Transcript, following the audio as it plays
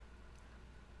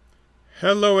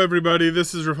Hello everybody,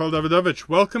 this is Rafael Davidovich.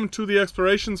 Welcome to the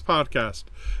Explorations Podcast.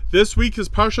 This week is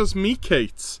Parshas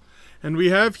Miketz, and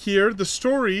we have here the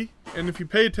story, and if you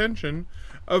pay attention,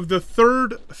 of the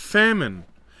third famine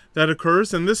that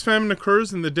occurs, and this famine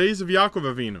occurs in the days of Yaakov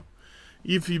Avinu.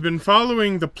 If you've been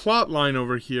following the plot line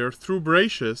over here through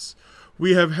Bereshis,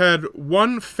 we have had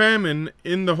one famine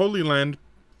in the Holy Land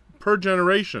per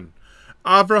generation.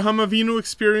 Avraham Avinu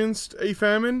experienced a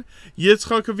famine,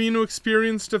 Yitzchak Avinu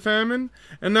experienced a famine,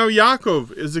 and now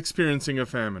Yaakov is experiencing a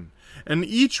famine. And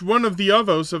each one of the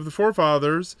Avos of the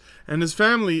forefathers and his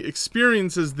family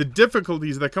experiences the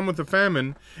difficulties that come with the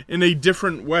famine in a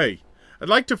different way. I'd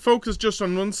like to focus just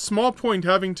on one small point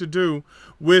having to do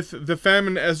with the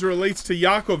famine as it relates to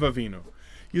Yaakov Avinu.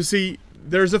 You see,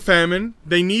 there's a famine,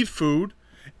 they need food,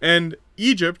 and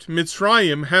Egypt,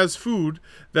 Mitzrayim, has food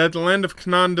that the land of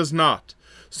Canaan does not.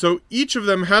 So each of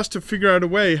them has to figure out a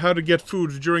way how to get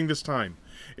food during this time.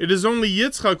 It is only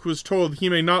Yitzchak who is told he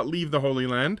may not leave the Holy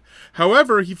Land.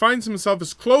 However, he finds himself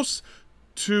as close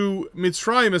to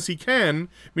Mitzrayim as he can,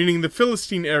 meaning the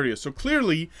Philistine area. So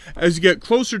clearly, as you get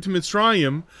closer to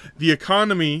Mitzrayim, the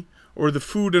economy or the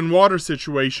food and water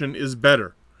situation is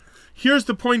better. Here's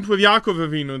the point with Yaakov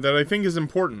Avinu that I think is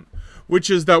important, which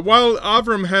is that while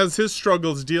Avram has his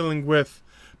struggles dealing with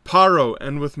Paro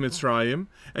and with Mitzrayim,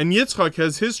 and Yitzchak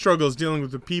has his struggles dealing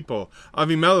with the people,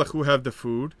 Avimelech, who have the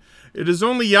food, it is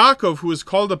only Yaakov who is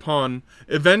called upon,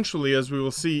 eventually, as we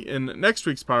will see in next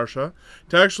week's Parsha,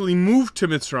 to actually move to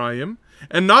Mitzrayim,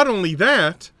 and not only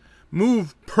that,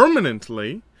 move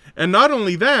permanently, and not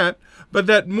only that, but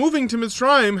that moving to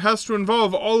Mitzrayim has to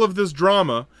involve all of this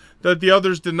drama that the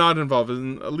others did not involve,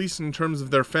 at least in terms of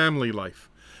their family life.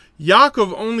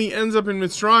 Yaakov only ends up in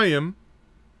Mitzrayim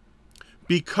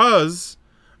because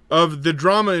of the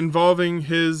drama involving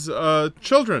his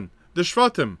children, the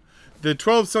Shvatim, the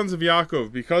 12 sons of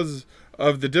Yaakov. Because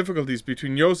of the difficulties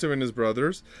between Yosef and his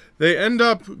brothers, they end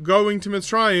up going to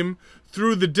Mitzrayim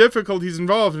through the difficulties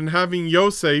involved in having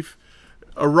Yosef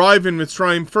arrive in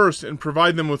Mitzrayim first and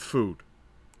provide them with food.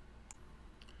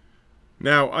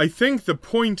 Now, I think the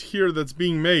point here that's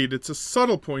being made, it's a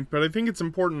subtle point, but I think it's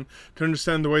important to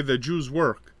understand the way that Jews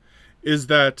work, is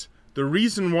that the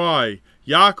reason why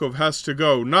Yaakov has to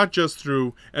go, not just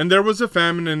through, and there was a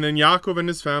famine, and then Yaakov and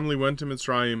his family went to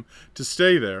Mitzrayim to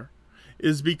stay there,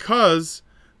 is because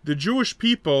the Jewish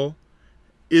people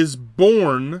is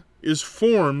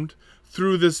formed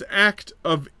through this act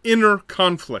of inner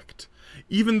conflict.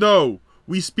 Even though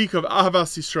we speak of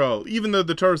Ahavas Yisrael, even though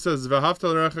the Torah says, V'ahavta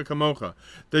l'recha kamocha,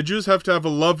 the Jews have to have a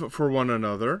love for one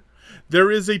another,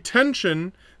 there is a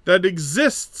tension that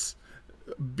exists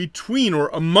between or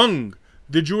among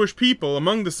the Jewish people,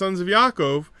 among the sons of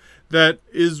Yaakov, that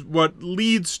is what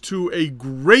leads to a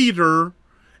greater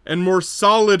and more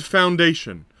solid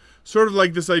foundation. Sort of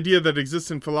like this idea that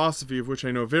exists in philosophy, of which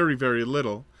I know very, very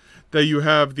little, that you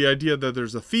have the idea that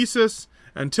there's a thesis,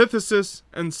 antithesis,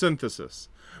 and synthesis,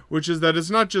 which is that it's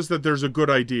not just that there's a good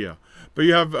idea, but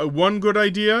you have one good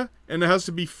idea, and it has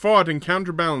to be fought and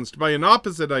counterbalanced by an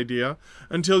opposite idea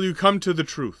until you come to the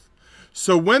truth.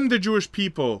 So when the Jewish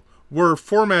people were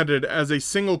formatted as a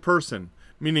single person,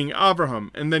 meaning Abraham,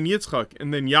 and then Yitzchak,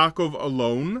 and then Yaakov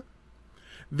alone,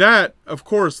 that, of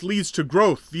course, leads to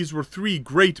growth. These were three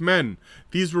great men.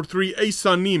 These were three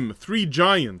Esanim, three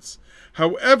giants.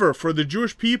 However, for the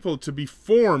Jewish people to be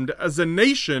formed as a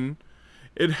nation,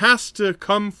 it has to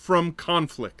come from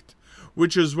conflict,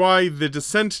 which is why the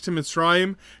descent to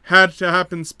Mitzrayim had to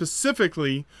happen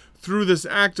specifically through this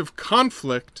act of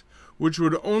conflict, which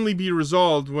would only be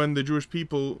resolved when the Jewish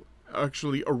people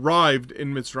actually arrived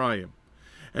in Mitzrayim.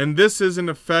 And this is, in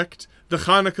effect, the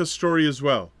Hanukkah story as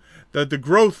well, that the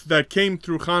growth that came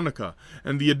through Hanukkah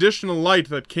and the additional light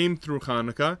that came through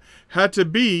Hanukkah had to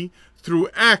be through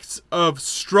acts of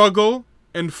struggle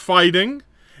and fighting,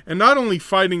 and not only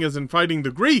fighting as in fighting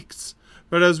the Greeks,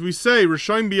 but as we say,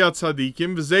 Rishoim biyad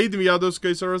tzadikim, v'zeidim biyados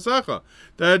keiser hasecha,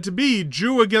 that had to be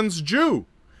Jew against Jew.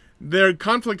 Their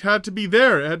conflict had to be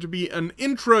there. It had to be an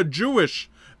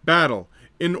intra-Jewish battle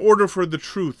in order for the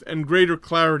truth and greater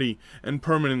clarity and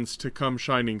permanence to come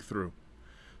shining through.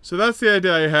 So that's the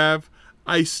idea I have.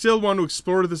 I still want to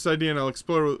explore this idea, and I'll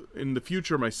explore in the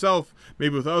future myself,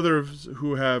 maybe with others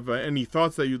who have any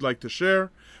thoughts that you'd like to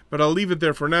share. But I'll leave it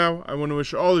there for now. I want to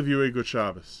wish all of you a good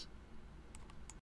Shabbos.